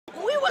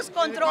Who's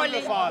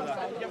controlling? Father.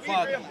 The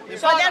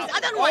So Father. there's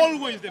other one.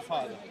 Always the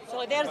Father.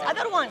 So there's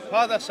other one.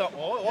 Father, Son.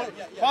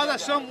 Father,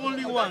 Son,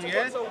 only one,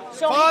 yeah?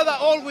 So- Father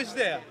always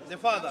there. The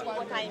Father.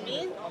 What I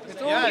mean?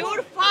 Yes.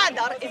 Your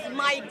father is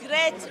my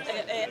great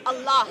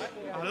Allah.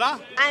 Allah?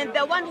 And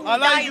the one who Allah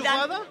died is your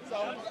and- father?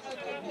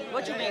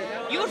 What you mean?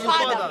 Your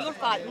father. father, your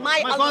father.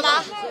 My My Allah,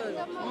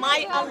 father.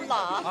 my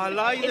Allah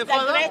Allah is the the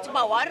father? great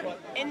power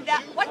in the,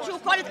 what you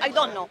call it, I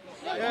don't know.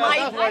 Yeah,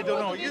 that's what I don't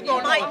know. You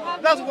don't my- know.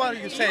 That's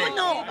what you say. You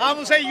know.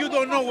 I'm saying you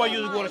don't know what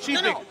you're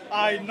worshiping. No.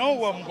 I know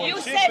what I'm You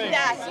worshiping. said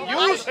that.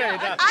 You say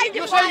that. I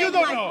You define say you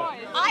don't my, know.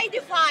 I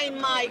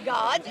define my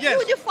God. Yes.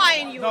 You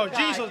define your No, God.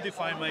 Jesus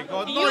defined my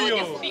God, not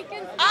you.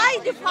 I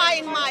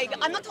define my God.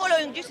 I'm not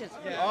following Jesus.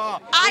 Ah,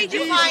 I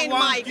Jesus define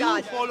wants my you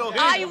God. follow him.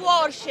 I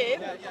worship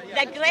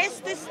the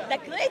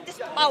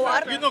greatest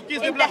power You don't kiss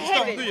the in the black stone,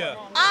 heaven. do you?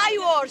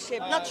 I worship,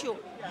 not you.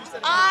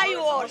 I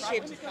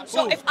worship.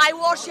 So Who? if I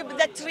worship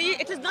the tree,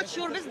 it is not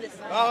your business.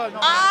 Oh, no.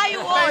 I Okay,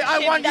 worship I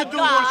want you the to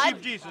God.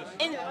 worship Jesus.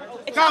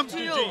 It's Come up to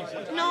to you.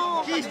 Jesus.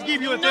 No. He's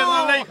give you no,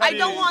 eternal life, I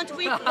don't Habib. want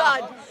weak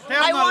God. I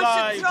Eternal want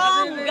life.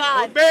 strong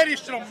God. Very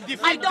strong. I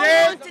Defeat don't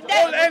death, want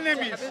death. all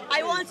enemies.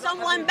 I want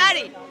someone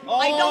better.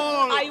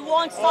 All. I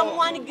want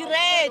someone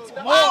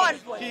great, More.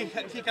 powerful.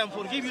 He can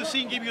forgive you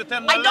sin, give you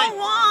eternal I life. don't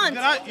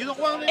want. You don't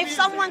want If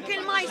someone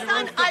kill my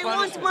son, I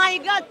want my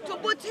God to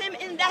put him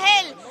in the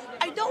hell.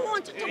 I don't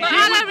want to But punish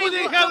Allah put in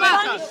reward- hell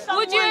but later.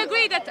 would you someone.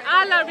 agree that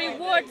Allah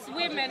rewards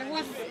women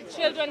whose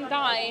children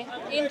die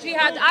in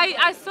jihad?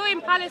 I saw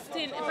in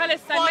Palestine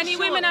For many sure.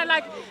 women are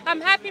like, I'm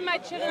happy my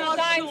children For are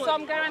dying, sure. so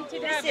I'm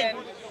guaranteed Listen,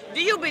 heaven.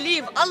 do you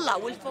believe Allah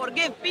will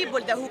forgive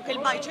people who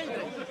kill my children?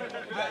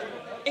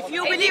 If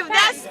you It believe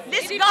depends. that,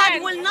 this It God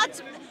depends. will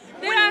not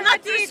There are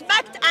hadith.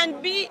 respect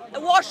and be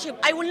worship.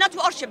 I will not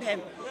worship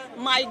him.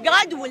 My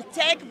God will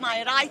take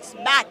my rights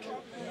back.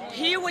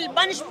 He will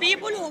punish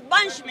people who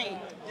punish me.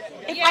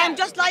 If I am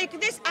just like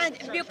this and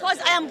because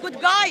I am good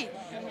guy,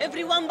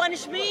 everyone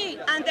punish me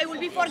and they will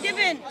be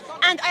forgiven.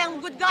 And I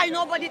am good guy,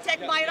 nobody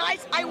take my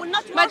rights. I will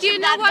not worship But you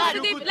know that what's God.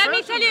 the difference? Let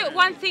me tell you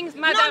one thing,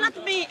 madam.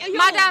 not me. You,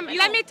 Madam, you.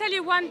 let me tell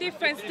you one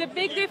difference. The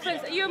big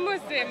difference, you're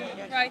Muslim,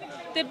 right?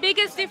 The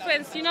biggest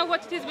difference, you know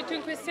what it is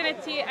between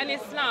Christianity and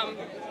Islam?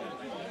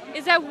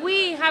 Is that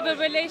we have a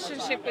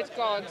relationship with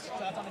God.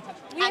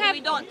 And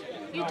we don't.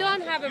 You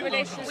don't have a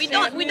relationship. We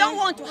don't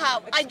want to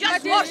have. I just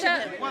But there's worship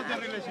a- him. What's the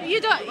relationship?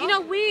 You don't, you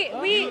know,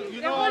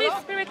 the Holy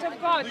Spirit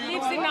of God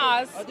lives in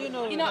us,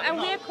 you know, and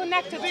we're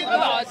connected to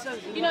God.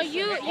 You know,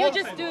 you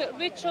just do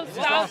ritual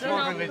stuff, you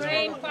know,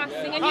 praying,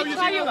 fasting, and you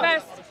try your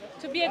best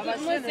to be a good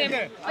Muslim,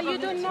 but you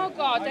don't know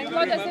God, and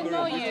God doesn't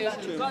know you.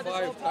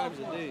 5 times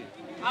a day.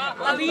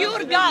 Of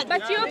your God.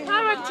 But you're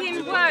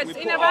parodying words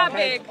in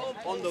Arabic.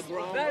 On the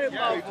ground.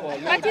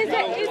 But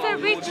it's a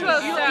ritual,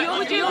 sir.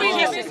 Would you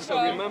read a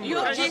ritual?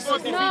 Your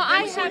Jesus No,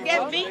 I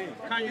forgive me.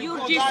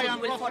 Your Jesus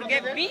will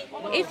forgive me.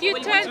 If you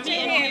Will turn put to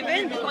me in Him,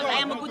 heaven because I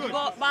am a good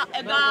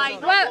guy.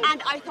 Well-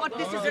 And I thought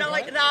this is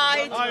right.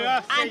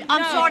 And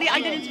I'm sorry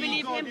I didn't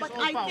believe him, but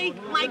I think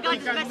my God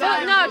is better.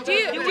 so, no, do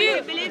you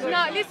really believe?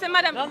 no, listen,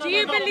 madam, do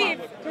you believe,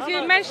 because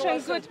you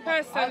mentioned good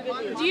person,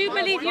 do you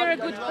believe you're a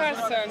good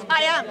person?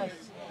 I am.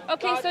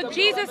 Okay, so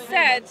Jesus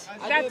said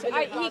that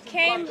he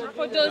came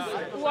for those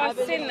who are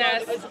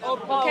sinners.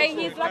 Okay,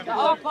 he's like a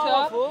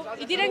doctor.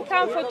 He didn't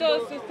come for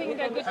those who think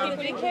they're good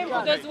people. He came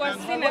for those who are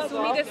sinners,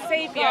 who need a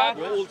savior.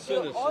 All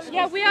sinners.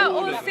 Yeah, we are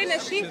all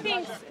sinners. She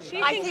thinks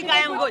I she's think a I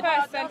am good.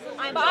 person.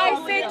 I'm But I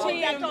so say good.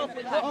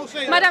 to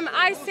you, madam,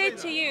 I say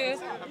to you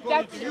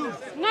that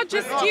not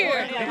just you,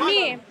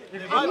 me,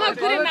 I'm not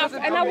good enough,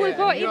 and I will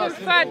go even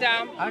further.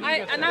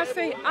 And I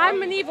say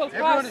I'm an evil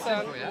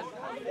person.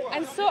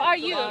 And so are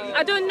you.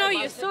 I don't know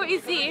you. So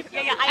is he.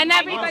 And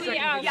everybody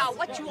else. Yeah,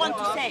 what you want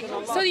to say?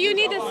 So you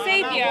need a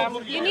savior.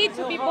 You need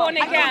to be born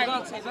again.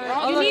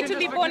 You need to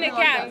be born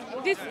again.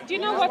 This, do you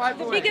know what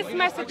the biggest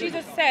message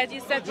Jesus said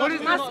is that you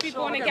must be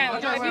born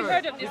again. Have you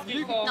heard of this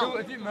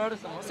before?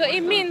 So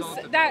it means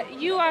that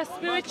you are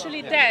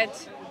spiritually dead.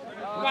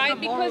 Right,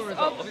 because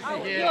of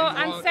your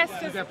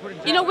ancestors.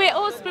 You know, we're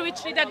all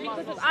spiritually dead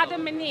because of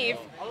Adam and Eve.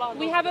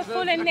 We have a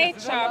fallen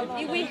nature.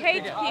 We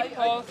hate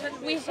people.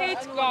 We hate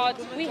God.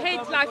 We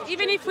hate life.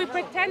 Even if we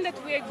pretend that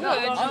we're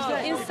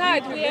good,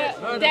 inside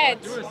we're dead.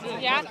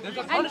 Yeah.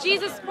 And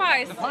Jesus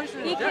Christ,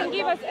 He can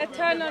give us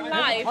eternal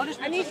life,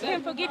 and He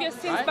can forgive your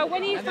sins. But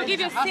when He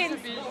forgives your sins,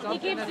 He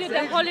gives you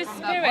the Holy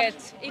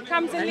Spirit. It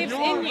comes and lives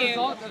in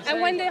you.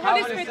 And when the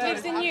Holy Spirit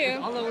lives in you,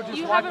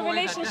 you have a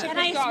relationship Can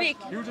with I God. speak?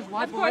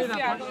 Of course,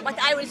 yeah. But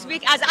I will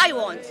speak as I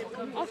want.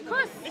 Of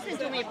course. Listen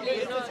to me,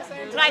 please.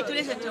 Try to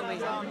listen to me.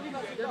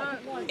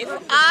 If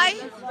I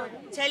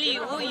tell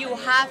you you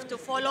have to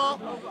follow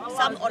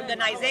some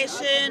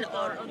organization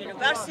or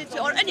university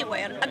or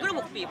anywhere, a group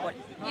of people,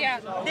 Yeah.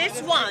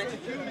 this one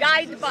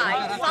guided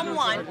by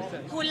someone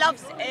who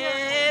loves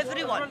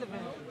everyone.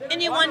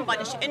 Anyone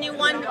punish,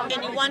 anyone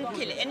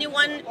kill,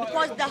 anyone,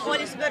 because the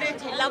Holy Spirit,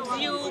 He loves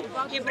you,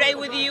 He pray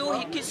with you,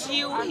 He kiss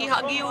you, He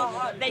hug you,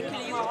 they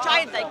kill your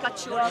child, they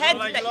cut your head,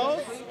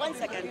 One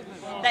second.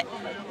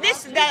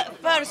 This is the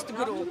first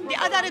group. The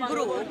other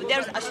group,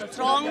 there's a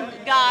strong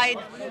guide.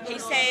 He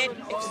said,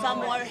 if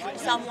someone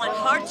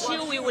hurts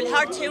you, we will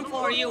hurt him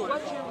for you.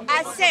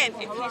 As same,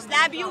 if he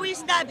stab you, we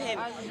stab him.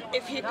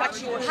 If he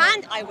cuts your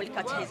hand, I will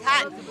cut his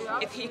hand.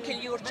 If he kill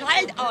your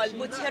child, I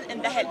will put her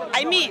in the hell.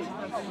 I mean,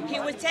 he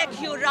will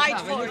take your right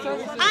for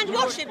you and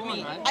worship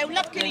me. I will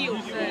not kill you.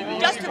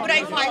 Just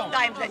pray 5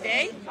 times a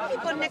day. The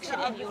connection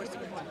in your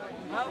spirit.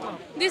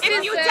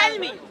 If you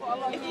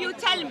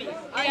tell me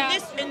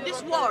in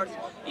this world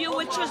you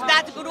will choose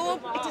that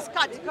group, it is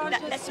cut.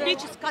 The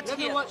speech is cut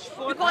here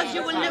because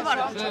you will never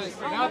choose.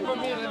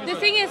 The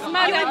thing is,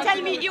 madam, you will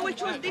tell me you will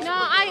choose this.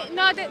 I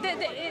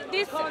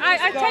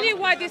tell you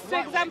why these 2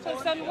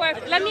 examples don't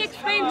work. Let me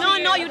explain to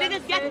you. No, you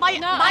didn't get my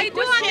I do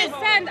question.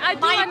 understand. I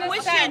do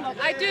understand.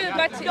 I do,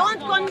 but don't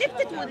connect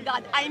it with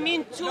God. I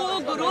mean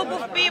 2 group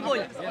of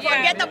people.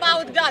 Forget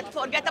about God.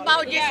 Forget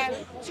about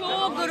Jesus. 2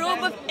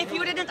 group of. If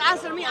you didn't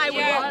answer me, I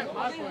will.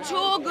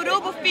 2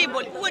 group of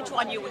people. Which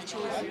one you will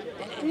choose?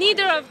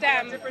 Neither of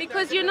them,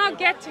 because you're not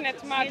getting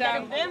it,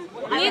 madam.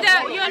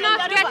 You're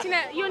not getting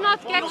it. You're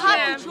not getting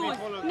it.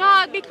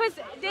 No, because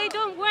they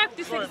don't work.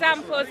 These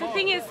examples. The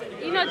thing is,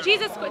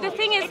 Jesus. The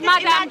thing is,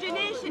 madam.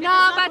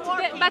 No, but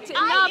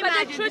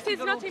the truth is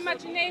not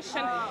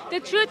imagination. The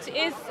truth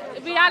is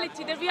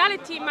reality. The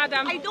reality,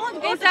 madam. I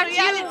don't go to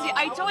reality.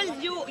 I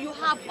told you, you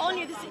have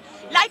only this.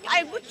 Like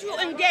I put you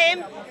in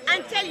game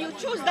and tell you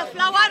choose the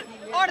flower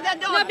or the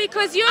dog. No,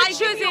 because you're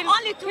choosing.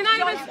 Can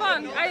I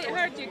respond? I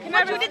heard you. Can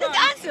I respond? You didn't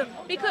answer.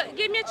 Because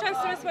give me a chance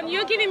to respond.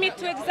 You're giving me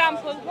 2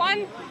 examples.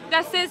 One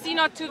that says,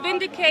 to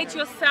vindicate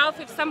yourself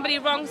if somebody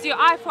wrongs you,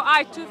 eye for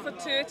eye, tooth for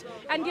tooth,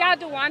 and the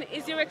other one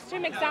is your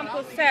extreme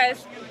example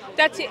says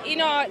that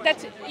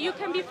that you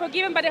can be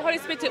forgiven by the Holy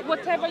Spirit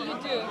whatever you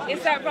do.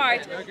 Is that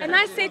right? And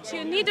I say to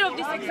you, neither of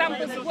these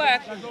examples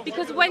work,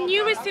 because when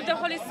you receive the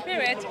Holy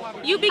Spirit,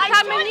 you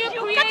become a new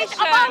creation.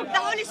 About the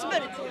Holy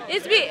Spirit.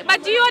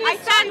 But do you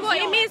understand what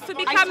it means to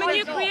become a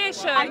new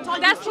creation?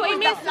 That's what it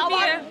means to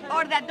be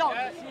or the dog.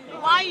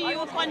 Why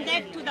you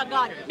connect to the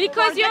God?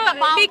 Because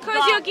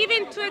you're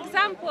giving 2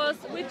 examples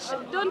which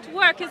don't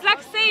work. It's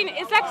like saying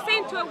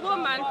to a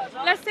woman.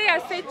 Let's say I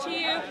say to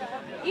you,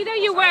 either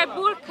you wear a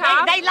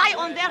burqa. They lie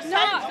on their selves.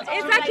 No,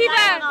 it's like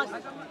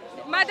either.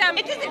 Madam,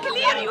 it is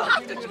clear you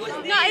have to choose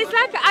this. No, it's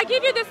like I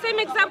give you the same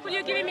example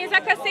you're giving me. It's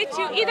like I say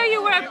to you, either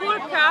you wear a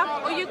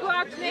burqa or you go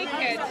out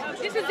naked.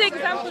 This is the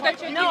example that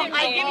you're giving me. No,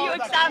 I give you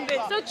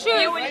examples. So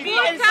choose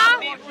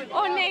burqa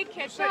or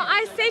naked. So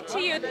I say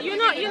to you, you're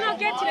not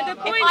getting it. The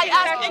point if I is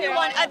ask that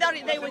anyone other,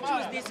 they will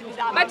choose this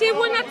example. But it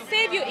will not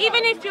save you.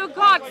 Even if your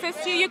God says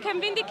to you, you can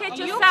vindicate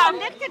yourself.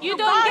 You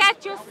don't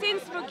get your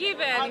sins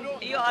forgiven.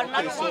 You are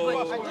not so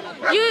good.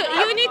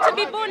 You need to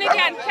be born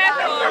again.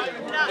 Careful.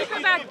 Look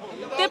back.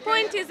 The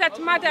point is that,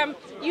 madam,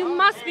 you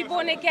must be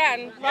born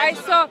again, right?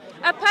 So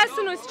a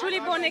person who is truly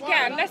born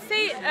again, let's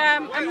say,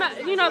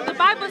 the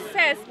Bible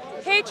says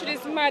hatred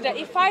is murder.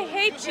 If I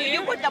hate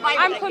you,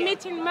 I'm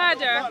committing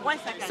murder.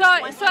 So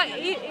if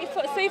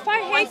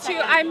I hate you,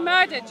 I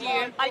murdered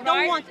you. I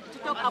don't want to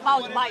talk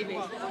about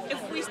Bible.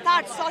 If we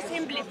start so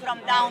simply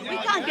from down, we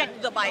can't get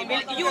to the Bible.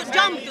 You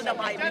jump to the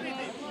Bible.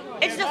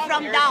 It's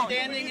from down.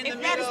 If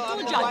there is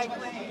 2 judges,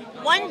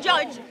 one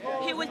judge,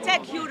 he will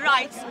take your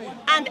rights,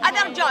 and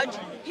other judge,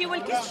 he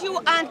will kiss you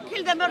and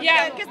kill the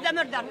murderer. Kiss the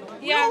murderer.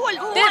 Yeah.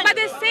 But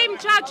the same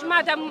judge,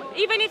 madam,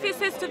 even if he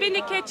says to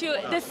vindicate you,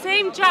 the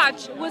same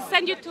judge will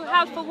send you to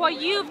hell for what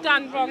you've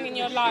done wrong in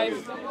your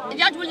life. The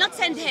judge will not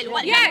send hell.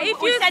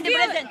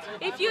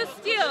 If you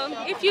steal,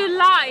 if you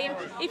lie,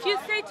 if you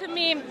say to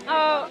me,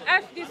 oh,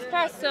 F this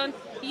person,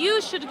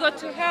 you should go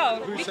to hell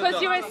because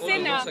you're a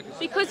sinner,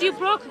 because you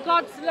broke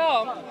God's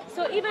law.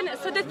 So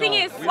the thing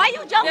is, why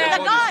you jump to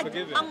the God?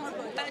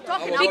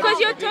 Because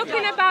you're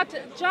talking about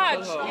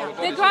judge,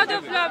 the God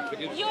of love.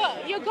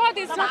 Your God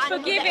is not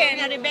forgiving.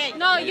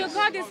 No, your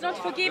God is not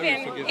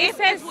forgiving. It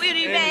says we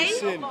rebel.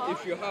 Sin,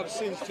 if you have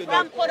sins to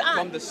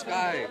from the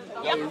sky,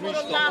 that will reach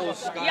the whole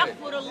sky.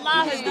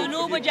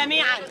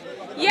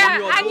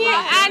 Yeah, and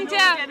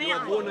you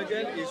are born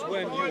again is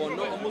when you are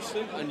not a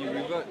Muslim and you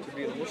revert to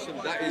being a Muslim.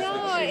 That is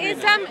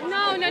the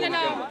true meaning.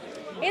 No.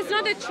 It's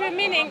not the true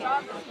meaning.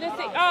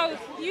 Oh,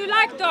 you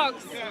like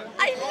dogs.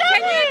 I love it.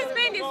 Can you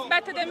explain this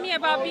better than me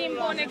about being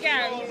born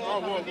again?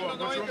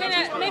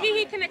 Maybe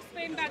he can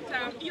explain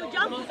better. You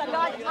jump to the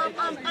God.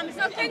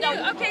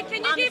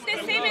 Can you give the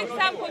same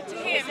example to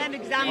him? Same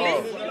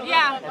example?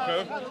 Yeah.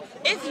 Okay.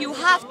 If you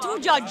have 2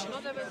 judges,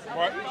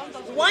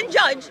 one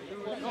judge,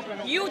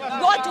 you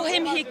go to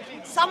him,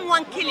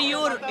 someone kill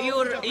your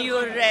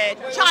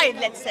child,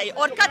 let's say,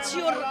 or cuts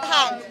your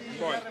hand,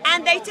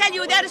 and they tell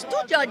you there is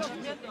 2 judges.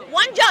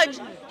 One judge,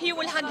 he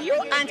will hug you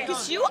and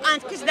kiss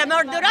the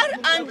murderer,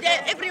 and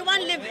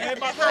everyone live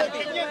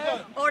happy.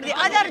 Or the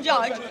other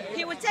judge,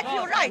 he will take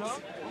your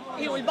rights.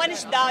 He will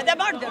punish the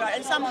murderer,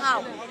 and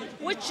somehow.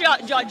 Which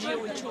judge you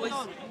will choose?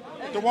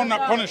 The one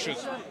that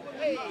punishes.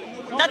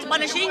 Not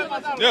punishing?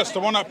 Yes, the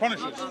one that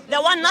punishes.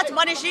 The one not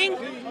punishing?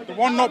 The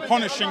one not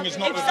punishing is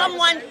not if the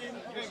someone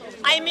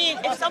I mean,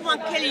 if someone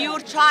kill your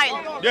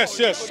child, Yes,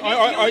 yes. you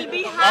will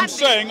be I'm happy.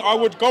 saying I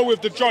would go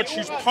with the judge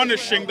who's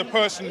punishing the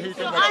person who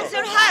can rape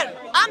Answer her.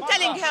 I'm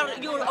telling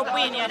her your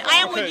opinion. I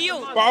am with you.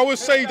 But I would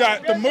say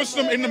that in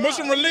the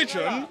Muslim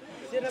religion,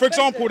 for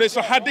example, there's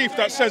a hadith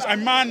that says a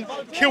man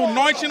killed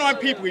 99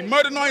 people. He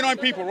murdered 99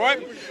 people,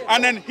 right?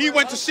 And then he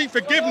went to seek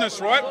forgiveness,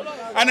 right?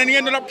 And then he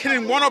ended up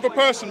killing one other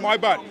person, my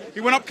bad.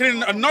 He went up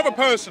killing another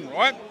person,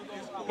 right?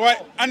 Right?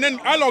 And then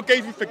Allah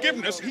gave him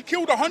forgiveness. He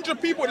killed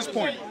 100 people at this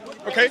point.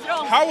 Okay?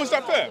 How is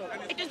that fair?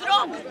 It is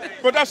wrong.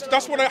 But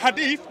that's what a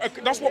hadith,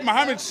 that's what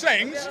Muhammad's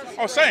sayings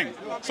are saying.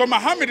 So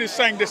Muhammad is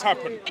saying this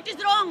happened. It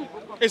is wrong.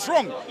 It's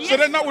wrong. Yes. So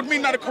then that would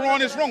mean that the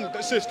Quran is wrong,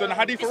 sister, and the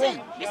hadith are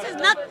wrong. This is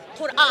not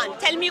Quran.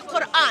 Tell me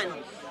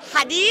Quran.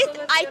 Hadith,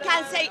 I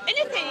can say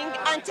anything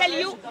and tell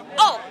you,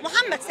 oh,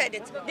 Muhammad said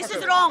it. This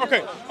is wrong.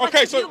 Okay, But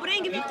okay, if so you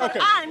bring me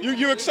Quran,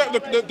 you accept the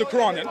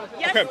Quran then?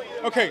 Yes.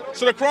 Okay.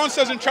 So the Quran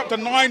says in chapter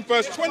 9,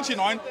 verse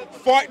 29,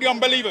 fight the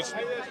unbelievers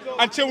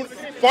until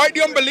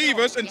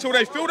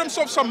they feel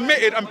themselves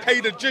submitted and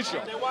pay the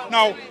jizya.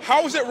 Now,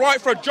 how is it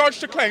right for a judge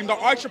to claim that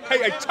I should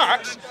pay a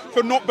tax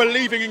for not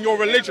believing in your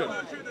religion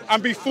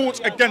and be fought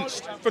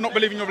against for not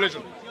believing in your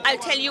religion? I'll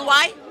tell you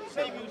why.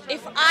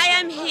 If I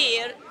am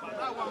here,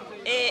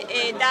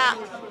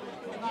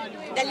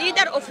 the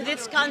leader of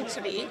this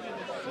country,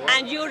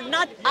 and you're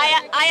not,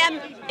 I am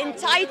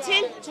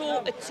entitled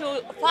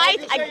to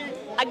fight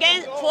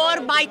again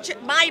for my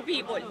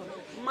people,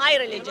 my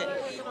religion.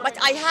 But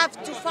I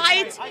have to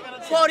fight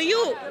for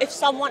you if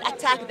someone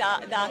attack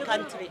the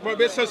country. But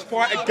it says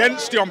fight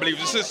against the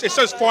unbelievers. It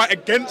says fight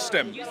against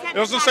them. It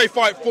doesn't say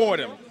fight for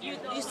them.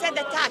 You said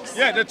the tax.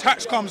 Yeah, the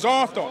tax comes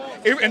after.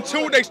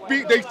 Until they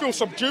feel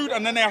subdued,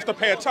 and then they have to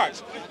pay a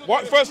tax.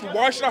 Firstly,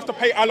 why should I have to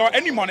pay Allah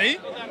any money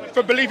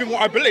for believing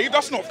what I believe?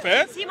 That's not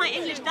fair. See my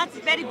English, that's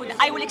very good.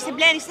 I will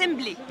explain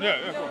simply. Yeah.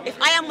 If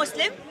I am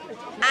Muslim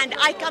and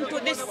I come to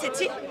this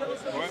city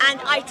and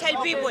I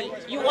tell people,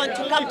 you want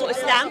to come to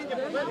Islam?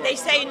 They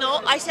say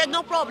no. I said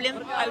no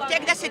problem. I will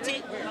take the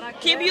city.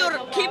 Keep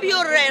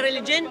your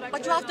religion,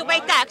 but you have to pay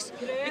tax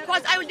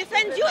because I will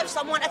defend you if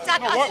someone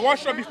attacks us. Why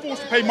should I be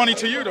forced to pay money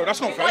to you though?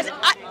 That's not fair. Because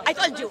I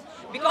told you.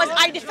 Because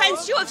I defend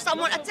you if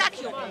someone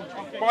attacks you.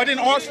 But I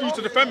didn't ask you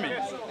to defend me.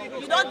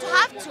 You don't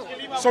have to.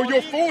 So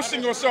you're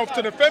forcing yourself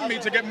to defend me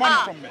to get money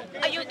from me.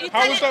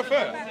 How is that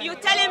fair? You're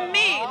telling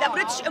me the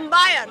British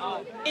Empire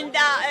in the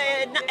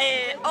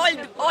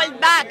old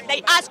back,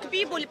 they ask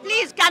people,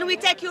 please, can we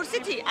take your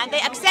city? And they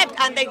accept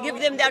and they give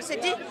them their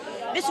city.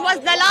 This was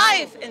the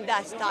life in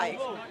that time.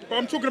 But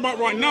I'm talking about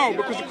right now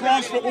because the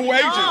Quran's for all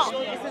ages. No,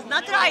 this is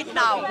not right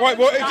now. Right,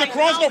 well, if Right the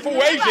Quran's now, not for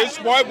all ages,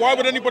 why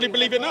would anybody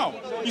believe it now?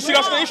 You see,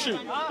 that's the issue.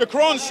 The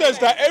Quran says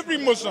that every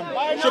Muslim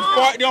should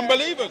fight the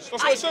unbelievers.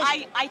 That's what it says.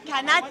 I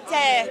cannot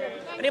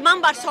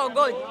remember so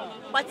good.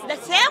 But the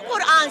same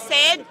Quran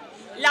said,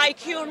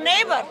 like your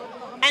neighbor,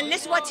 and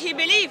listen what he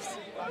believes.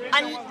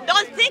 And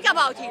don't think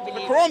about he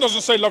believes. The Quran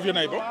doesn't say love your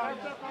neighbor.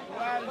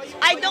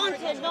 I don't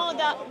know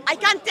I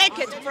can't take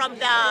it from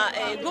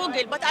the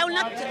Google, but I will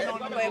not.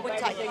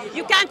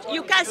 You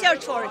can't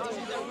search for it.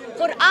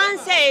 Quran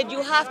said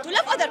you have to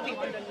love other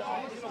people.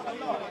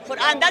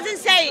 Quran doesn't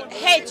say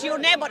hate your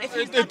neighbor if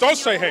he's It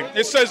does say hate.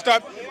 It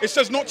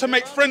says not to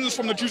make friends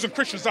from the Jews and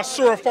Christians. That's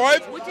Surah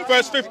 5,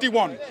 verse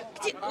 51.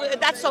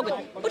 That's so good.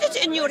 Put it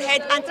in your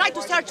head and try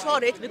to search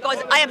for it because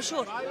I am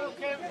sure.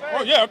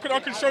 Oh yeah, I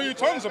can show you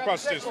tons of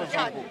passages, for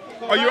example.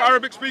 Are you an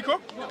Arabic speaker?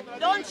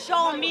 Don't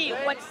show me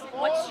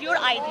what's your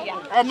idea.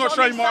 I'm not Show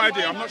showing me my some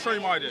idea. way. I'm not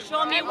showing my idea.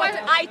 Show me what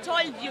I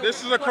told you.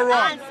 This is a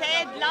Quran.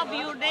 said love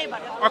your neighbor.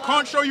 I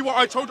can't show you what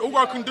I told you. All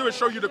I can do is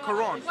show you the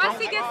Quran. Once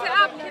he gets it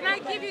up, can I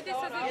give you this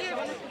as a gift?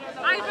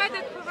 I read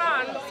the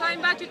Quran, so I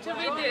invite you to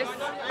read this.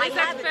 Is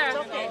that fair? It's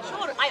okay.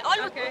 Sure. I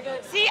always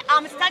see.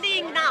 I'm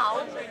studying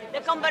now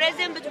the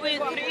comparison between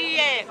three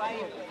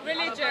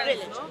Religion.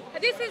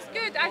 This is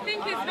good. I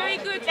think it's very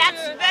good.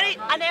 That's very,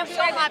 and I'm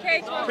so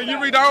happy. Can you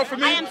read out for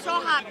me? I am so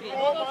happy.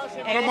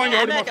 I don't mind you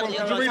holding my phone.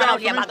 Could you read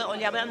out for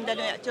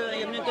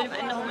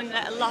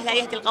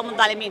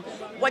me?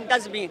 What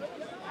does it mean?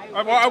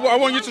 I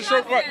want you to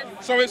show. Right.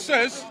 So it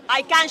says.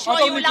 I can show I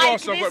don't you need like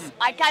glasses, I've got this. them.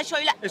 I can show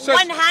you like It says-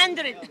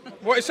 100.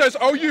 Well, it says,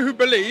 "Oh, you who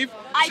believe,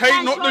 I take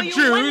can not show the you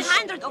Jews."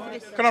 100 of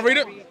this. Can I read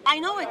it? I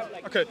know it.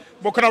 Okay.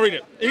 Well, can I read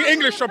it in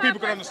English so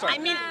people can understand? I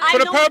mean, For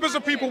the I know- purpose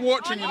of people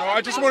watching,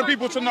 I just want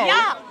people to know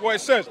Yeah. what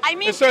it says. I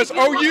mean, It says, if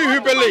you "Oh, want you who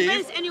to convince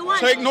believe, anyone,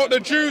 take not the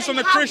Jews and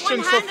the you have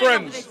Christians for 100 of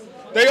friends. this.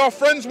 They are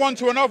friends one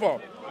to another.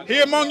 He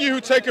among you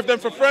who taketh them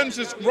for friends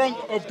is wrong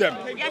of them."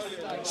 Yes.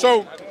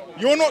 So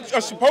you're not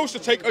supposed to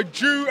take a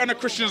Jew and a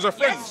Christian as a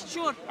friend. Yes,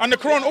 sure. And the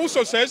Quran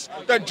also says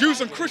that Jews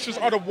and Christians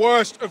are the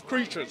worst of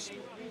creatures.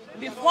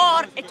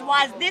 Before it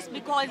was this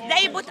because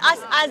they put us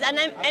as an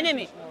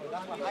enemy.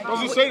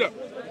 Doesn't say that.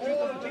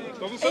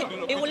 Doesn't say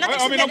that. It will not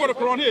I mean, I've got a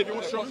explain. Quran here. If you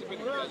want to show it.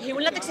 He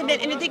will not explain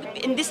anything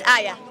in this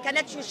ayah.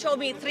 Cannot you show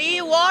me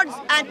 3 words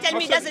and tell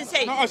me it doesn't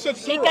say? No, I said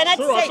He surah. cannot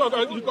Surah. say.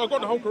 I've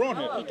got the whole Quran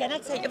here. He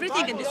cannot say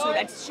everything in this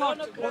surah. It's short.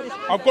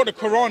 I've got the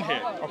Quran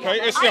here. Okay,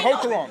 it's the whole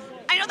Quran.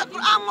 I know the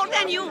Quran more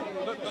than you.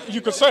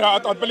 You could say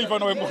that. I believe I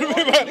know it more.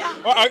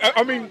 But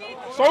I mean,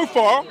 so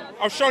far,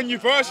 I've shown you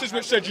verses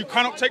which said you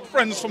cannot take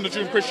friends from the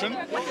Jew and Christian.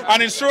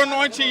 And in Surah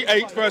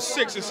 98, verse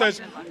 6, it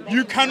says,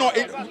 you cannot,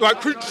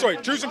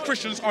 Jews and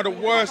Christians are the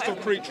worst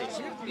of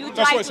creatures. You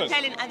That's try what it to says.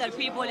 tell other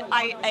people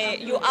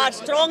you are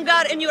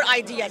stronger in your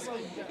ideas.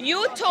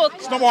 You took...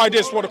 It's not my idea,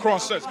 it's what the Quran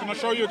says. Can I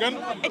show you again?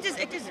 It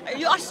is,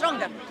 you are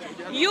stronger.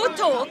 You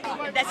took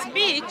the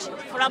speech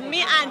from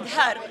me and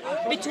her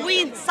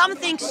between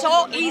something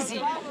so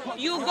easy.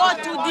 You go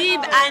too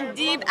deep and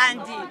deep and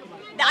deep.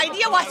 The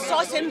idea was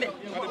so simple.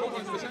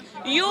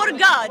 Your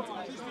God,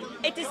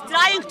 it is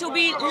trying to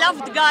be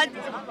loved God,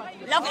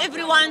 love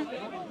everyone,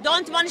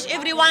 don't punish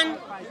everyone,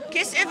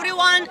 kiss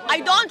everyone.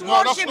 I don't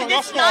worship this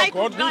that's not like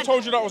our God. Who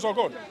told you that was our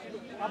God?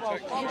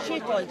 She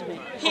told me.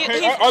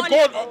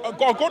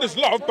 Our God is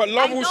love, but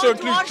love also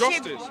includes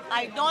justice.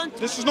 I don't.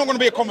 This is not going to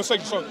be a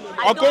conversation. So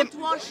I don't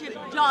worship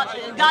God.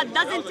 God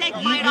doesn't take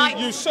my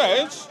rights. You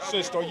said,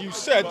 sister, you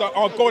said that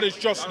our God is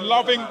just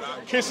loving,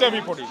 kiss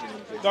everybody.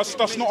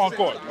 That's not our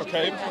God,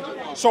 okay?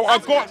 So our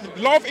God,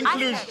 love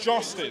includes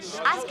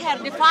justice. Ask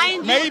her,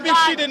 define Maybe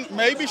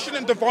she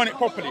didn't define it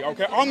properly,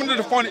 okay? I'm going to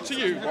define it to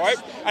you, right?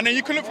 And then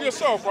you can look for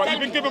yourself, right? You've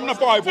been given the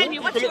Bible. Tell me,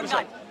 what's your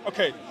God?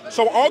 Okay,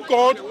 so our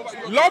God,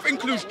 love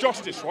includes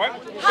justice, right?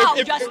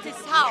 How? Justice,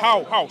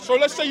 how? How? So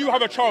let's say you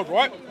have a child,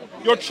 right?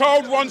 Your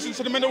child runs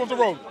into the middle of the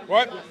road,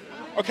 right?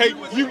 Okay,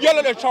 you yell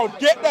at their child,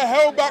 get the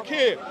hell back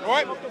here,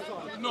 right?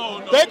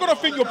 They're going to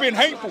think you're being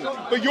hateful,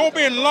 but you're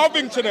being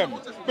loving to them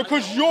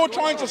because you're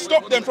trying to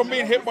stop them from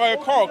being hit by a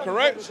car,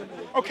 correct?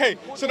 Okay,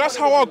 so that's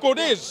how our God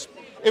is.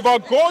 If our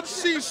God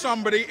sees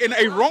somebody in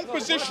a wrong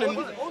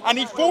position and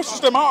he forces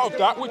them out of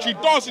that, which he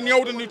does in the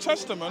Old and New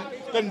Testament,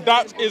 then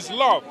that is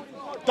love.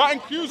 That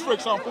includes, for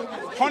example,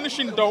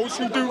 punishing those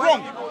who do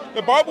wrong.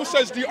 The Bible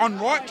says the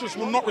unrighteous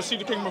will not receive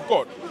the kingdom of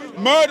God.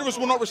 Murderers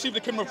will not receive the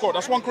kingdom of God.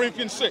 That's 1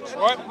 Corinthians 6,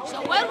 right?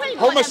 So where will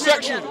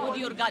homosexual the murder with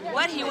your God?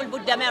 Where he will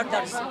put the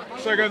murders?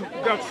 So again,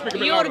 speak a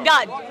bit your louder.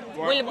 God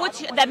Right. will put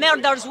the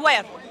murders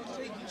where?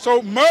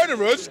 So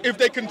murderers, if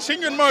they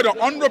continue in murder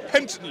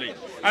unrepentantly,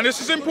 and this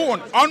is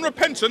important,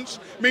 unrepentance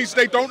means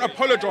they don't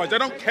apologize, they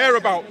don't care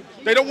about,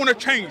 they don't want to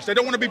change, they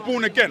don't want to be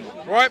born again,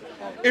 right?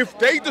 If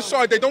they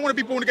decide they don't want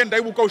to be born again, they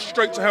will go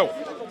straight to hell.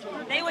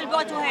 They will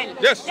go to hell.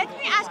 Yes. Let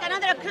me ask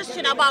another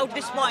Christian about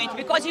this point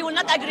because he will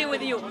not agree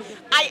with you.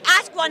 I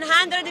asked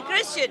 100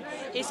 Christian.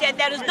 He said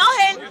there is no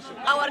hell.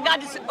 Our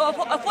God is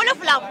full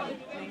of love.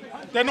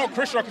 They're not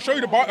Christian. I can show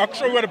you the Bible. I can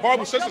show you where the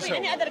Bible says it's hell.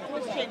 Any other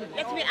Christian?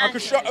 Let me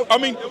ask. I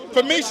mean,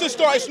 for me,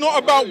 sister, it's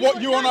not about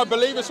what you and I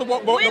believe. It's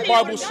about what the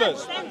Bible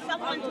says. Send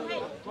someone to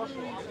hell?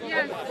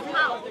 Yes.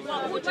 How?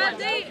 Well, we would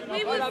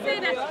say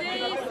that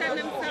they send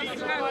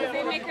themselves to hell because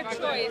they make a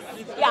choice.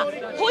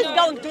 Yeah. Who's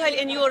going to hell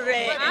in your...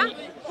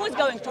 who's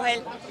going to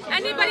hell?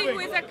 Anybody who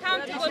is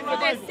accountable for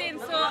their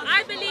sins. So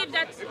I believe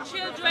that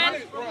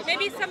children,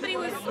 maybe somebody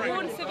who is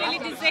born severely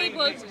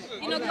disabled,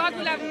 God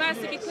will have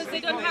mercy because they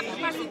don't have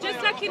capacity.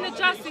 Just like in the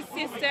justice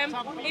system,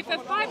 if a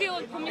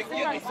 5-year-old commits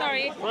a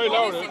crime,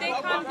 obviously they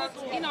can't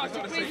go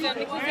to prison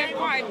because they're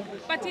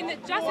 5. But in the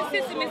justice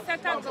system, it's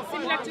set up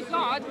similar to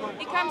God.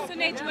 It comes to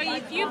nature where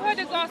if you heard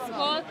the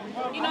gospel,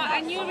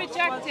 and you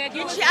rejected...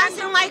 She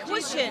answered my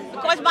question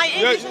because my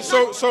English is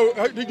not... So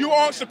you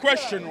asked the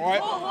question,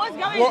 right? Who's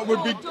going What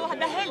would be... to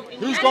the hell?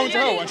 Who's going to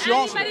hell? And she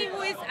answered. Anybody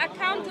who is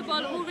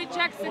accountable, who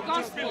rejects the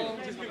gospel,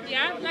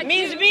 yeah? Like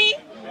Means me?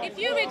 If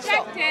you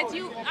reject it,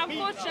 you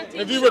unfortunately...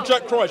 If you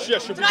reject Christ,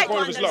 yes, you'll be Try to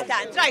deprived of his love.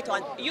 understand. Try to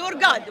understand. Your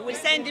God will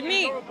send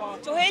me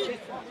to hell.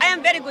 I am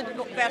a very good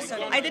person.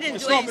 I didn't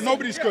do anything.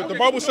 Nobody's good. The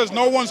Bible says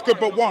no one's good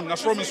but one.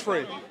 That's Romans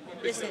 3.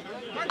 Listen,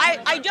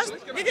 I just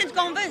didn't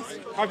convince.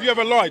 Have you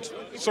ever lied?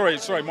 Sorry,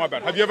 my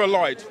bad. Have you ever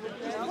lied?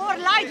 For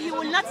lied, he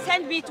will not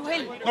send me to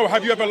hell. No,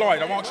 have you ever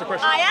lied? I've answered the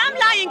question. I am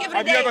lying every day.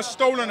 Have you ever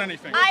stolen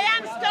anything? I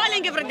am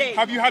stealing every day.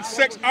 Have you had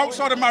sex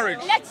outside of marriage?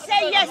 Let's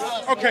say yes.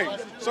 Okay,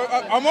 so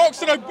I'm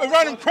asking a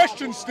random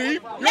question,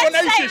 Steve. You're an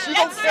atheist, you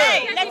don't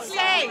care. Let's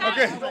say.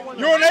 Okay,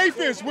 you're an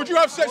atheist. Would you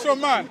have sex with a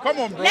man? Come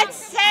on, bro. Let's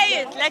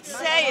say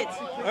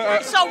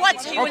it. So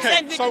what? He will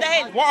send me to the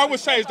hell. What I would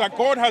say is that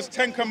God has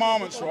 10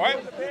 commandments, right?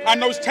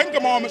 And those 10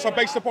 commandments are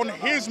based upon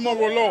his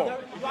moral law.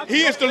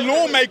 He is the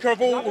lawmaker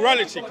of all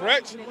morality,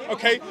 correct?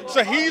 Okay,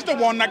 so he's the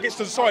one that gets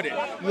to decide it.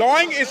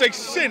 Lying is a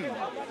sin.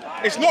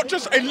 It's not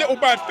just a little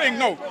bad thing,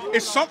 no.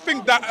 It's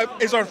something that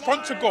is an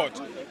affront to God.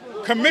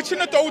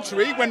 Committing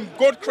adultery when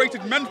God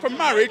created men for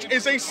marriage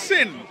is a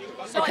sin.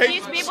 So okay,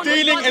 these people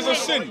stealing will go is to a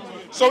hell. sin.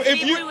 So These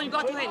if you, people will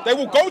go to hell. they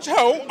will go to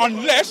hell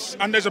unless,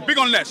 and there's a big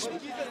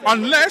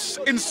unless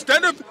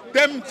instead of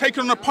them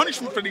taking on a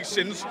punishment for these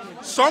sins,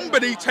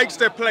 somebody takes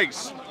their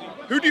place.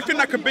 Who do you think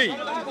that could be?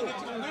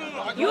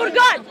 Your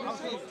God.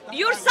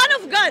 Your Son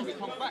of God.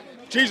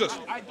 Jesus.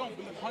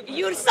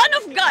 Your Son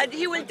of God.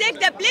 He will take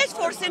the place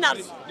for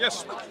sinners.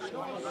 Yes.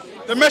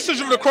 The message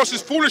of the cross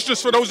is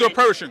foolishness for those who are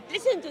perishing.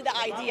 Listen to the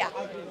idea.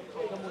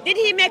 Did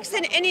he make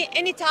sin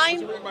any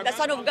time? The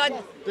Son of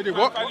God. Did he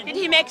what? Did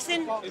he make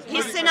sin?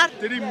 He's sinner.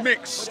 Did he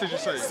mix, did you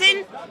say?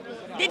 Sin.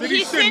 Did Did he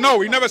he sin? sin? No,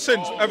 he never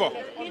sinned, ever.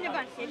 He never.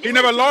 He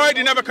never lied,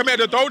 he never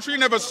committed adultery, he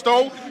never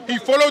stole. He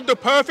followed the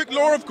perfect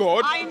law of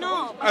God. I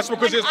know. That's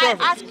because it's I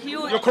perfect. ask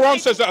you, The Quran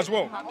says that as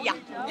well. Yeah,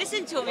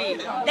 listen to me.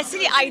 The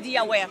silly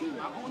idea where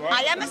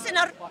I am a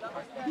sinner.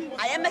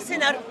 I am a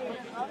sinner.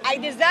 I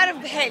deserve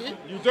hell.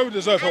 You do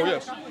deserve hell,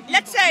 yes.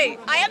 Let's say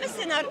I am a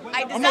sinner.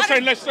 I deserve. I'm not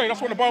saying let's say,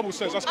 that's what the Bible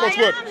says. That's God's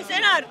I word. am a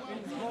sinner.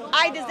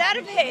 I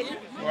deserve hell,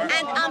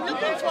 and I'm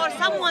looking for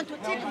someone to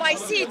take my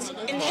seat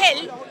in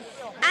hell,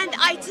 and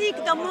I take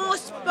the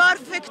most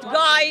perfect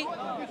guy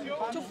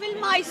to fill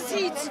my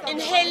seat in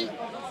hell,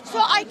 so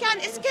I can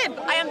escape.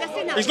 I am the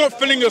sinner. He's not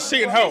filling your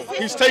seat in hell. This is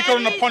He's taking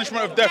on the very,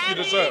 punishment of death you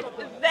very, deserve.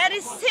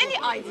 Very silly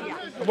idea.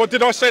 What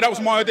did I say that was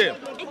my idea?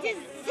 It is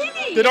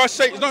silly. Did I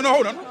say, no,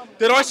 hold on.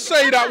 Did I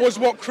say that was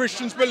what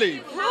Christians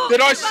believe? Did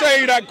I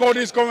say that God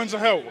is going to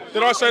hell?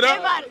 Did I say that?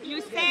 Never.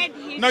 You said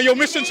No, you're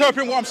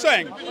misinterpreting what I'm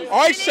saying.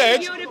 I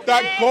said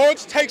that God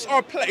takes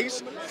our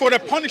place for the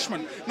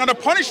punishment. Now, the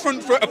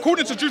punishment,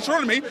 according to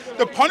Deuteronomy,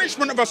 the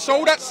punishment of a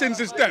soul that sins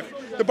is death.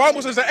 The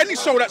Bible says that any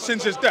soul that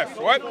sins is death,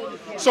 right?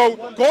 So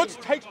God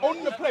takes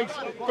on the place,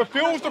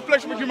 fulfills the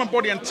flesh of a human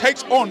body and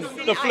takes on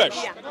the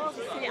flesh.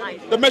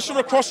 The message of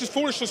the cross is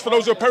foolishness for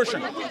those who are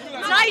perishing.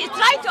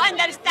 Try to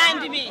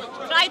understand me.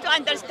 Try to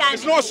understand.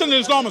 It's not a sin in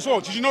Islam as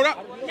well. Did you know that?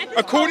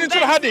 According to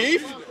the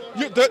hadith,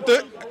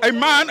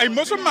 a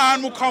Muslim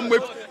man will come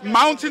with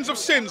mountains of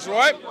sins,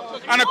 right?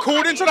 And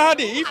according to the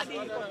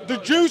hadith, the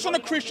Jews and the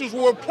Christians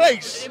will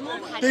replace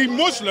the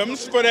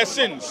Muslims for their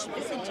sins.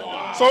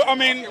 So, I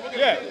mean,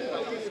 yeah.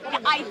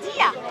 The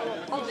idea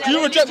of the Do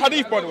you reject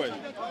hadith, by the way?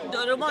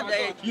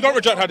 You don't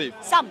reject hadith?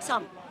 Some.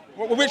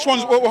 Which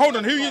ones? Well, hold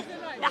on. The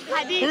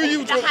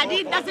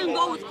hadith doesn't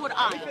go with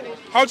Quran.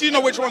 How do you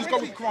know which ones go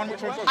with Quran,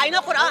 which ones don't? I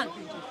know Quran.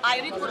 I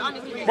read Quran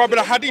every day. Right, but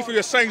the hadith are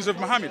your sayings of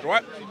Muhammad,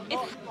 right?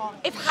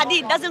 If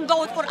hadith doesn't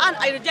go with Quran,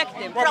 I reject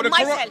them from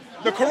myself.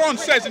 The Quran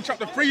says in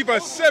chapter 3,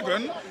 verse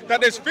 7,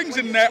 that there's things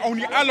in there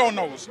only Allah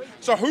knows.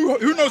 So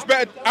who knows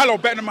Allah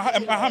better than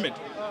Muhammad?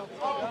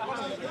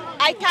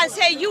 I can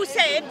say you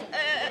said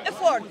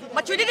a word,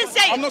 but you didn't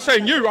say it. I'm not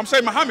saying you, I'm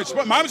saying Muhammad.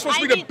 Muhammad's supposed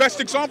to be the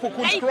best example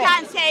according to I Quran.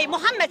 can say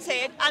Muhammad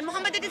said, and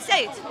Muhammad didn't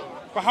say it.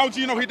 But how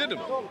do you know he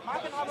didn't?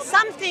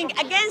 Something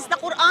against the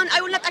Quran, I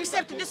will not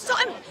accept this. So,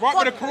 right,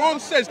 but the Quran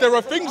says there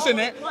are things in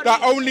it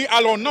that only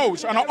Allah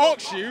knows. And I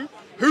ask you,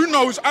 who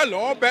knows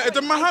Allah better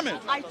than Muhammad?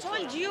 I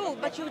told you,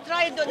 but you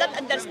tried to not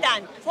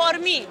understand. For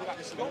me,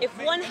 if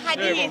one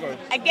hadith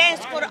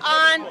against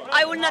Quran,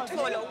 I will not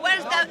follow.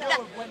 Where's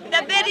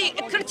the very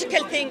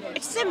critical thing?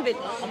 It's simple.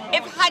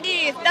 If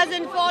hadith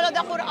doesn't follow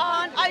the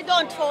Quran, I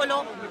don't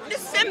follow.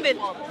 It's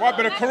simple. Right,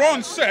 but the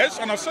Quran says,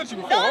 and I've said to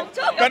you before,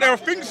 that there are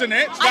things in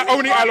it that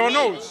only Allah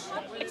knows.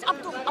 It's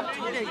up to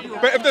you.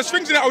 But if there's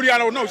things in it only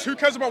Allah knows, who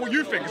cares about what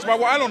you think? It's about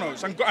what Allah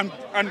knows and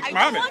Muhammad,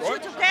 I don't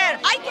want you to care.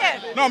 I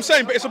care. No, I'm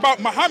saying, but it's about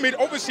Muhammad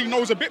obviously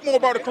knows a bit more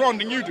about the Quran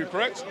than you do,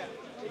 correct?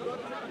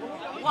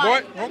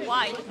 Why? Right?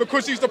 Why?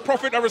 Because he's the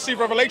prophet that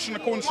received revelation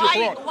according to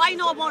your Quran. Why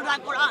know more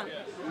than Quran?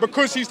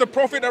 Because he's the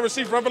prophet that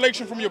received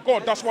revelation from your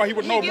God. That's why he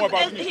would know more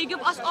about you. He gave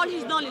us all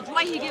his knowledge.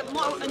 Why he give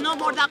know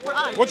more than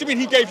Quran? What do you mean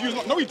he gave you?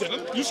 No, he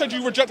didn't. You said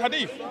you reject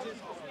hadith.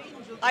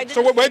 I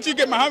didn't. So where do you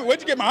get Muhammad? Where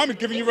do you get Muhammad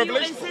giving you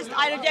revelation? You insist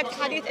I reject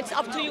hadith. It's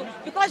up to you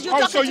because you Oh,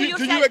 talk so to yourself.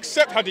 do you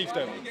accept hadith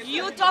then?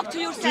 You talk to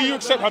yourself. Do you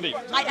accept hadith?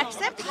 I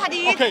accept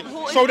hadith. Okay,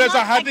 who so is there's a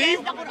not hadith.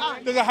 against the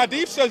Quran. There's a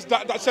hadith says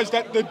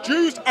that the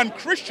Jews and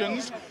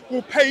Christians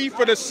will pay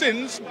for the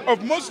sins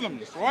of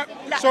Muslims, right?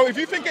 So if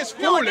you think it's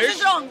No, this foolish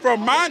is wrong. for a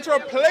man to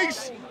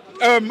replace,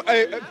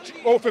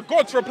 or for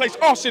God to replace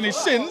us in his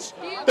sins,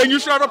 then you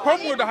should have a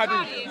problem with the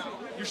hadith.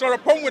 You should have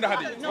a problem with the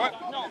hadith, right?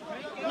 No,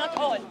 not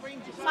all.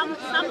 Some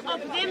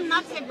of them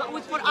not said, but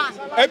with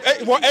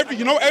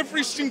Quran.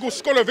 Every single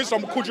scholar of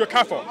Islam will call you a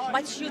kafir.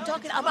 But you're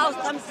talking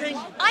about something.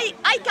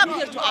 I come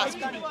here to ask.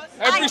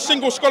 Every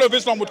single scholar of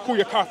Islam would call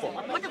you a kafir.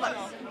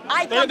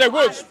 Whatever. They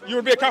would. You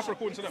would be a kafir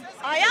according to them.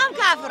 I am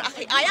kafir,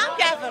 akhi. I am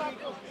kafir.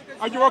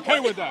 Are you okay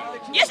with that?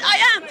 Yes, I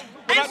am.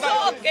 I'm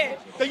so okay.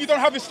 Then you don't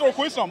have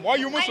historical Islam. Why are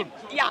you Muslim?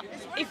 Yeah.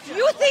 If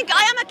you think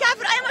I am a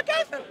kafir, I am a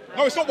kafir.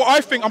 No, it's not what I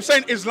think. I'm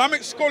saying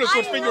Islamic scholars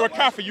would think you're a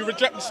kafir. You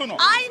reject the sunnah.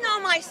 I know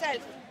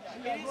myself.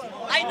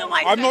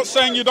 I'm not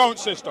saying you don't,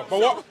 sister.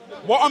 But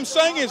what I'm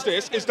saying is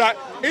this, is that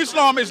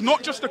Islam is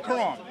not just the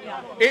Quran.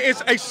 It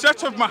is a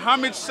set of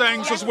Muhammad's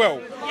sayings as well.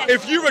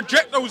 If you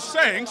reject those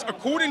sayings,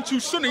 according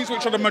to Sunnis,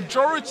 which are the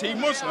majority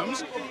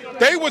Muslims,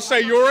 they would say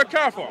you're a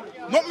kafir.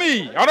 Not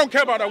me. I don't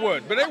care about that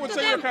word. But they would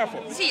say you're a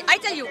kafir. See, I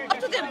tell you, up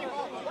to them.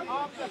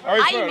 I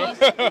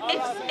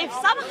mean, if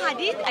some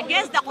hadith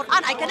against the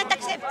Quran, I cannot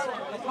accept.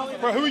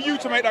 But who are you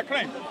to make that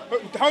claim?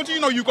 How do you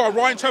know you got a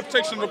right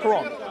interpretation of the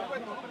Quran?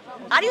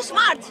 Are you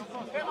smart?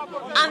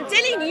 I'm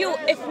telling you,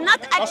 if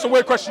not... That's a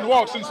weird question to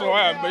ask, since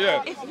I am, but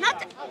yeah. If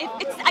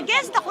it's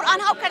against the Quran,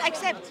 how can I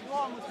accept?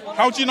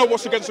 How do you know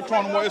what's against the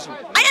Quran and what isn't?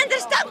 I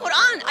understand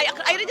Quran.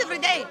 I read it every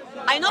day.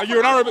 I know. Are you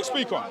an Arabic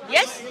speaker?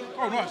 Yes.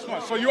 Oh,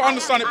 nice. So you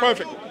understand it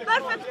perfectly?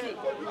 Perfectly.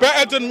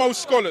 Better than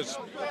most scholars?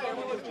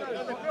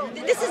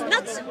 this is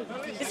not.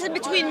 This is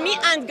between me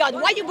and God.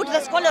 Why you put the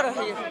scholar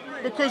here?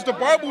 Because the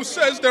Bible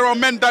says there are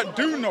men that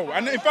do know,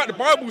 and in fact, the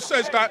Bible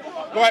says that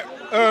like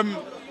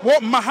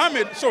what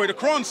the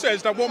Quran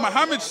says that what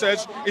Muhammad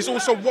says is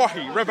also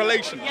wahi,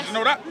 revelation. Yes. You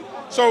know that?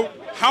 So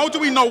how do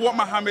we know what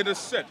Muhammad has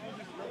said?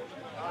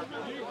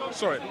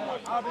 Sorry.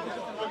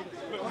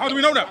 How do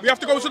we know that? We have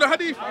to go to the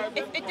hadith.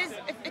 If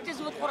it is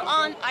with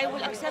Quran, I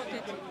will accept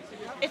it.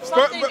 If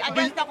something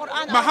against the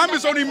Quran,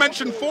 Muhammad's only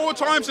mentioned 4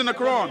 times in the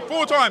Quran.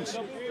 4 times.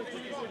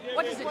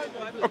 What is it?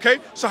 Okay,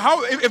 so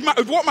how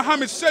if what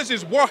Muhammad says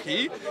is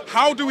wahi,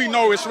 how do we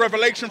know it's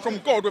revelation from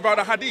God without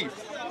a hadith?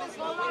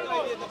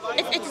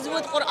 If it is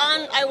with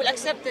Quran, I will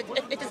accept it.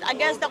 If it is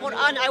against the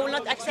Quran, I will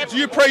not accept it. Do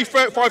you pray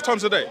 5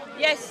 times a day?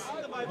 Yes.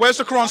 Where's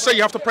the Quran say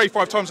you have to pray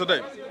 5 times a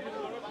day?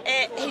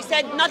 He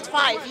said not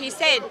 5. He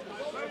said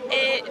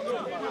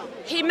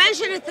he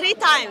mentioned it 3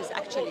 times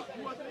actually.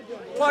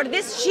 For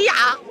this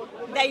Shia,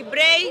 they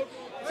pray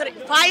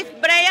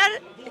 5 prayer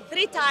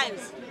 3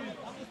 times.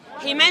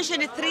 He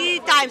mentioned it 3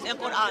 times in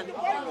Quran.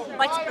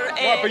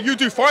 But you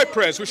do 5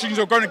 prayers, which means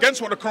you're going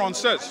against what the Quran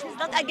says. It's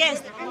not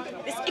against.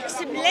 It's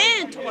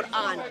explained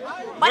Quran.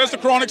 Where's the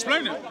Quran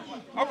explaining it?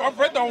 I've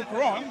read the whole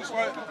Quran. It's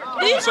like,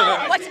 do you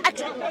know what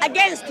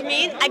against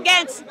mean?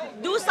 Against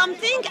do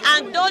something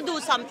and don't do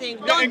something.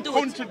 Don't do it.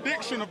 In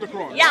contradiction of the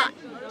Quran. Yeah.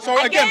 So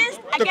again,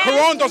 the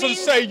Quran doesn't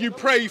say you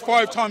pray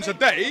 5 times a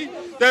day.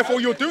 Therefore,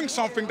 you're doing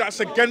something that's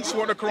against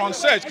what the Quran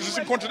says, because it's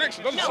in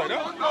contradiction. It doesn't say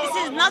that. This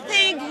is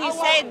nothing. He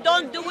said,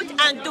 don't do it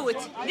and do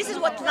it. This is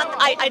what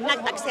I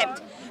not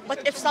accept.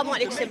 But if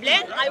someone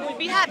explains, I will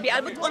be happy. I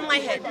will put on my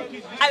head.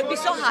 I will be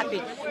so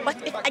happy.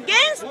 But if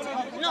against,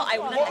 no, I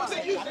will not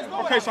accept.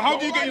 Okay, so how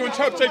do you get your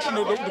interpretation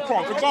of the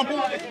Quran? For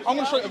example, I'm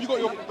going to show you. Have you got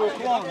your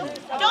Quran on you?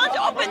 Don't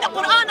open the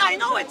Quran. I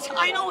know it.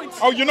 I know it.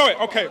 Oh, you know it?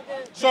 Okay.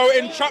 So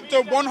in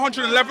chapter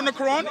 111 of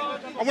the Quran,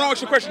 I want to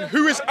ask you a question.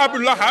 Who is Abu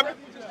Lahab?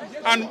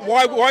 And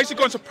why is he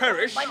going to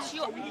perish? But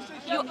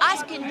you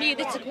asking me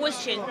this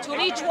question to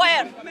reach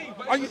where?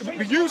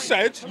 You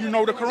said you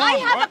know the Quran. I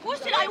have right? a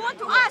question I want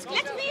to ask.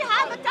 Let me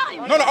have a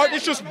time. No,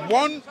 it's just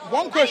one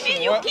question. I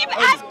mean, you keep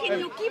asking.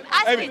 You keep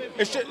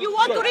asking. You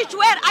want to reach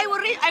where?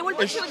 I will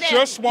put you there. It's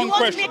just one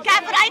question. You want to be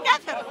a kafir? I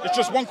kafir. It's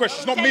just one question.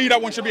 It's not me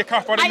that wants to be a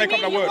kafir. I didn't make up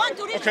that word. You want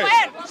to reach okay.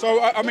 where? So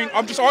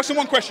I'm just asking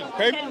one question.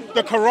 Okay.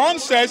 The Quran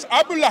says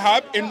Abu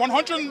Lahab in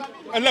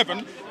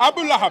 111.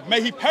 Abu Lahab,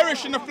 may he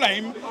perish in the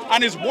flame,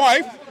 and his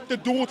wife, the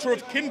daughter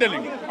of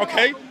kindling.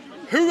 Okay.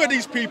 Who are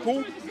these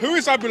people? Who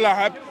is Abu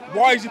Lahab?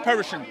 Why is he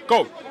perishing?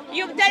 Go.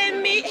 You're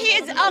telling me he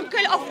is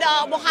uncle of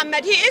the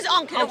Muhammad. He is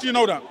uncle. How do you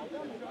know that?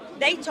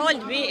 They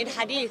told me in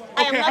hadith.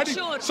 I am not hadith.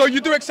 sure. So you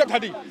do accept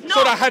hadith? No.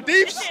 So the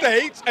hadith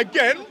states,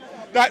 again,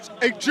 that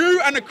a Jew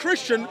and a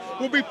Christian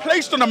will be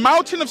placed on a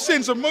mountain of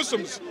sins of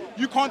Muslims.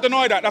 You can't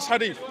deny that. That's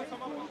hadith.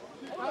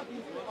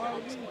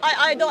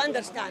 I don't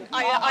understand.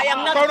 I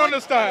am not. Don't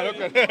understand.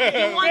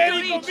 Okay. You want to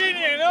reach.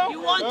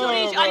 You want to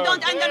reach. I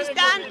don't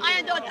understand.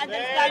 I don't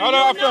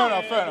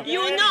understand. Fair enough.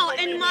 You know,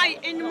 in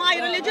my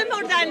religion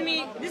more than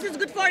me. This is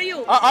good for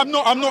you. I'm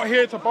not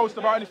here to boast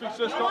about anything,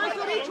 sister. You want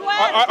to reach where?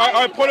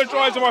 I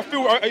apologise if I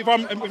feel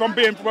if I'm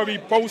being very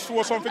boastful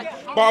or something.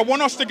 But I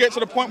want us to get to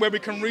the point where we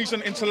can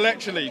reason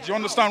intellectually. Do you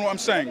understand what I'm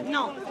saying?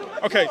 No.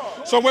 Okay.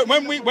 So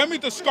when we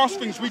discuss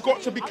things, we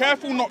got to be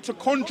careful not to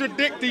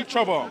contradict each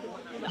other.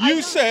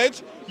 You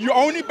said you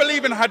only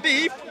believe in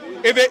hadith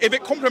if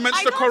it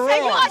complements the Quran.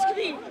 You ask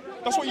me.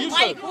 That's what you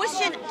said.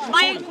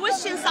 My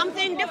question,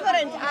 something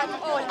different at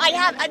all. I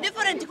have a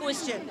different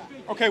question.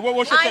 Okay,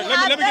 what's your question?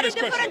 Let me get this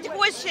different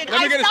question.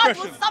 Let me get this start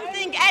question. with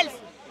something else,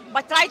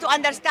 but try to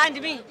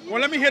understand me.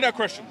 Well, let me hear that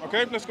question.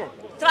 Okay, let's go.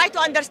 Try to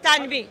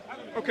understand me.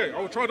 Okay,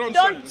 I will try to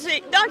understand.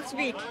 Don't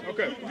speak.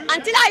 Okay.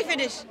 Until I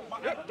finish.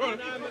 Yeah, go on.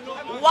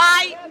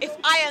 Why, if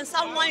I and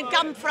someone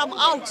come from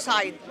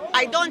outside,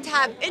 I don't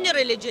have any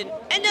religion,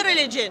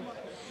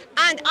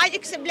 and I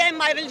explain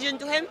my religion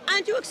to him,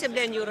 and you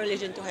explain your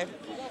religion to him,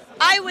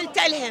 I will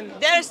tell him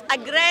there's a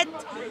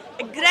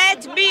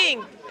great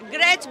being,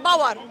 great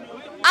power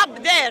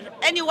up there,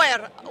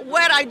 anywhere,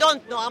 where I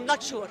don't know, I'm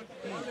not sure.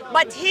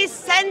 But he's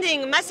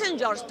sending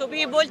messengers to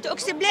people to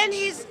explain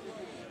his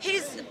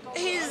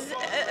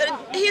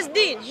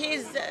deen,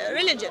 his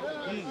religion.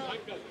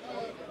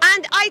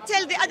 And I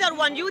tell the other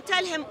one, you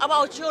tell him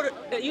about your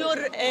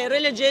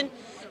religion.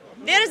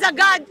 There is a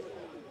God.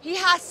 He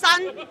has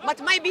son,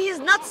 but maybe he's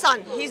not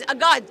son. He's a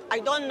God. I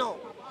don't know.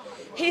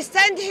 He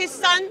sent his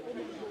son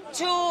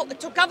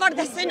to cover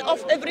the sin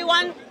of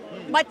everyone,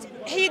 but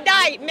he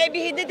died. Maybe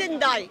he didn't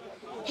die.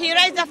 He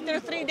raised after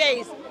 3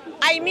 days.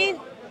 I mean,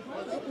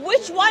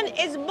 which one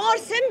is more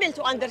simple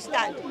to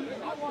understand?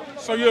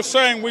 So you're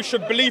saying we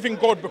should believe in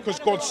God because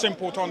God's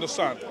simple to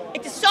understand?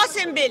 It is so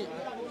simple.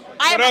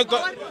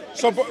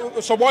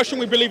 So why shouldn't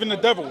we believe in the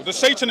devil? The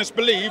Satanists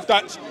believe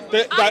that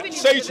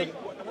Satan.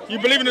 You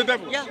believe in the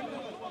devil? Yeah.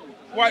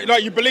 Why?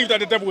 Like you believe that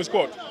the devil is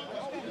God?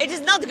 It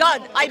is not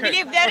God. I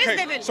believe there is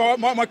devil. So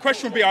my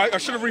question would be, I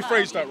should have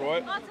rephrased that,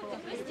 right?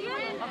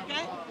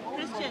 Okay.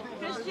 Christian.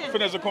 I think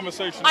there's a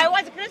conversation. I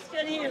was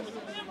Christian here.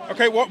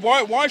 Okay.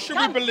 Why should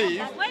we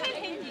believe?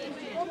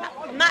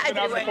 ما Can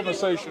I have a أدري وين.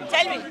 conversation?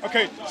 Tell me.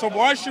 Okay, so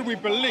why should we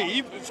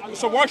believe?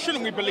 So why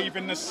shouldn't we believe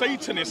in the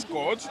Satanist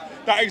gods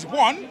that is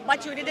one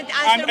But you didn't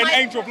and answer an my...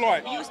 angel of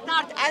light? You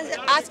start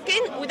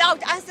asking without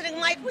answering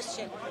my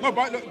question. No,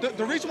 but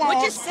the reason why I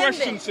Which is ask simple.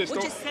 questions, sister,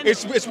 Which is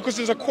simple. it's because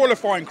there's a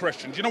qualifying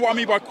question. Do you know what I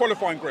mean by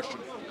qualifying question?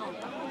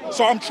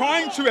 So I'm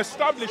trying to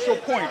establish your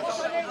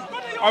points.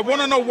 I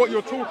want to know what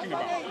you're talking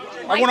about.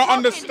 I want to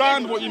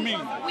understand what you mean.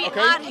 We Okay?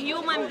 are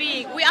human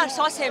beings. We are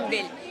so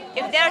simple.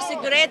 If there's a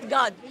great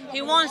God,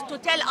 He wants to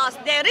tell us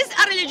there is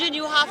a religion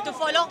you have to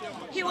follow,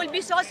 He will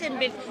be so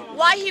simple.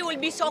 Why He will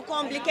be so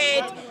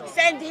complicated?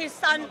 Send His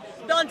son,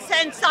 don't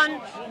send son,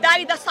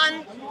 die the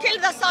son, kill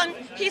the son,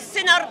 He's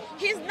sinner,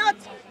 He's not.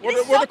 Well,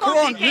 This is the so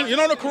Quran, complicated. you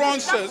know the Quran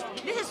says,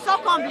 This is so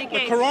the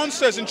complicated. Quran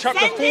says in chapter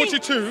Sending-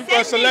 42,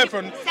 verse sending-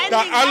 11, sending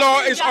that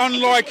Allah is messenger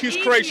unlike His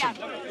easier. creation.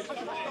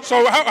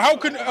 So how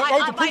can,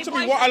 My prove to me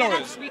voice what Allah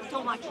cannot is? speak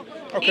too much.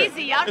 Okay.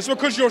 Easier. It's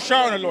because you're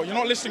shouting a lot, you're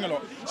not listening a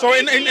lot. So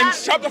in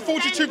chapter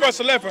 42, verse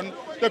 11,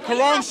 the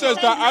Quran says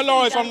that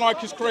Allah is unlike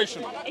His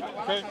creation.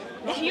 Okay?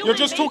 You're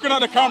just talking at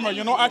the camera,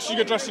 you're not actually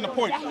addressing the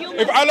point.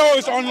 If Allah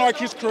is unlike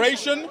His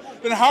creation,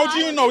 then how do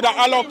you know that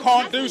Allah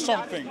can't do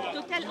something?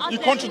 You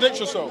contradict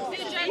yourself.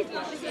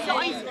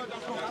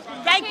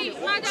 Thank you.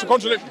 It's a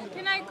contradiction.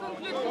 Can I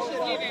conclude? She's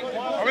leaving.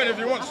 I mean, if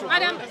you want to.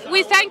 Madam,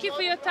 we thank you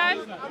for your time.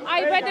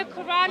 I read the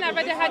Quran, I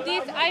read the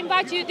Hadith. I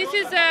invite you, this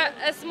is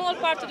a small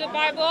part of the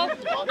Bible.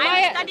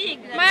 studying.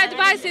 My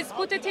advice is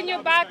put it in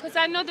your bag, because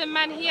I know the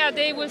man here,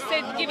 they will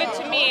say, give it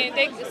to me.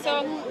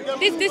 So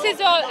this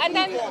is all. And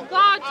then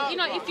God, you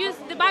know,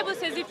 the Bible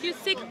says if you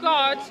seek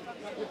God,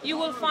 you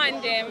will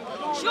find Him.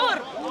 Sure,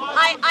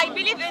 I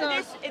believe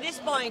in this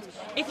point.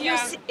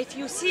 If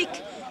you seek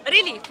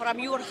really from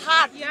your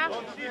heart,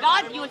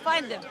 God, you will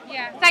find them.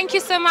 Yeah. Thank you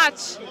so much.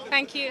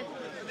 Thank you.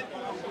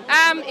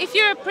 If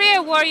you're a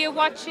prayer warrior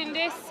watching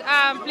this,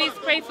 please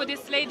pray for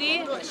this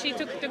lady. She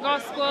took the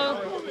gospel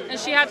and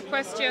she had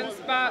questions,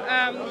 but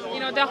you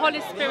know, the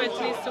Holy Spirit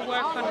needs to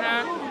work on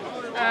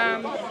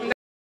her.